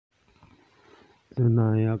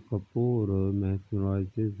Shanaya Kapoor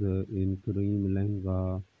mesmerizes in cream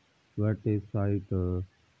lehenga verticide.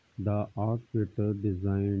 The outfit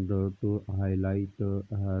designed to highlight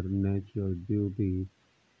her natural beauty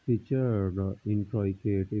featured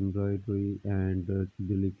intricate embroidery and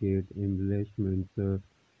delicate embellishments.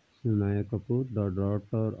 Shanaya Kapoor, the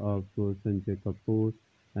daughter of Sanjay Kapoor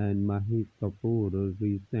and Mahit Kapoor,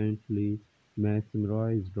 recently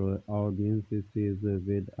mesmerized audiences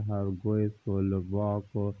with her graceful walk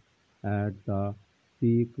at the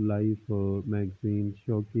Peak Life magazine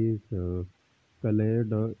showcase.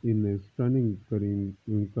 Clad in a stunning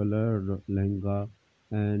cream-colored lehenga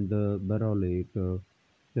and bralette,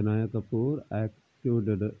 Shanaya Kapoor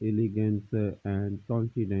exuded elegance and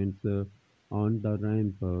confidence on the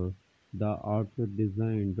ramp. The outfit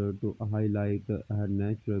designed to highlight her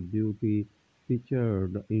natural beauty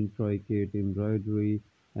featured intricate embroidery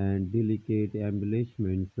and delicate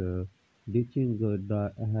embellishments. Ditching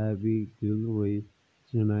the heavy jewelry,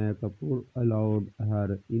 Shanaya Kapoor allowed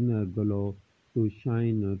her inner glow to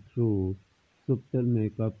shine through subtle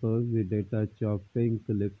makeup with a touch of pink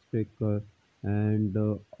lipstick and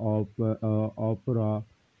opera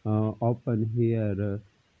open hair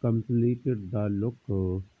completed the look,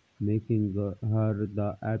 making her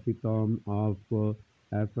the epitome of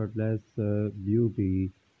effortless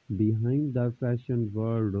beauty. Behind the fashion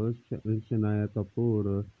world, Shanaya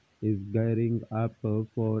Kapoor is gearing up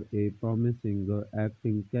for a promising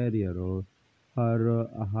acting career. Her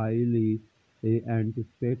highly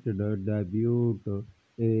anticipated debut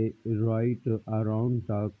right around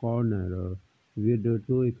the corner, with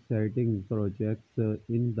two exciting projects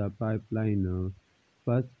in the pipeline.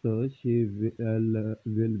 First, she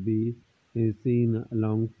will be seen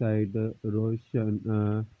alongside Roshan,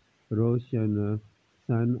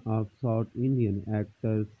 son of South Indian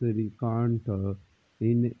actor Srikanth,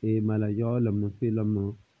 in a Malayalam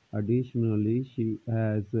film. Additionally, she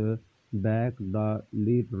has bagged the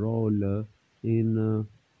lead role in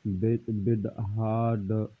Bidhadak,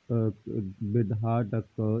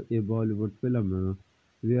 a Bollywood film,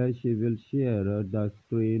 where she will share the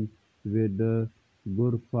screen with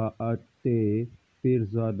Gurfaate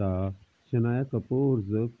Pirzada. Shanaya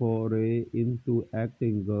Kapoor's foray into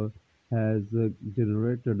acting has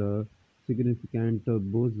generated a significant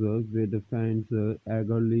buzz with fans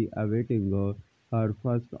eagerly awaiting her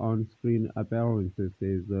first on-screen appearances.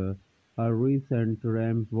 Her recent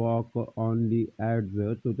ramp walk only adds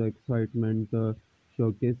to the excitement,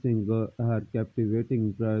 showcasing her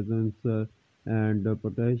captivating presence and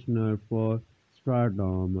potential for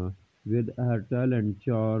stardom. With her talent,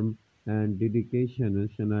 charm, and dedication,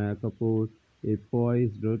 Shanaya Kapoor is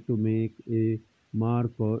poised to make a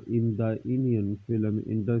mark in the Indian film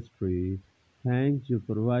industry. Thank you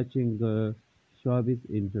for watching Showbiz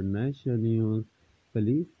International News.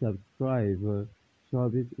 Please subscribe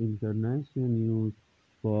Showbiz International News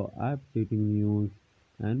for updating news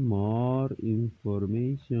and more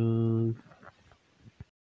information.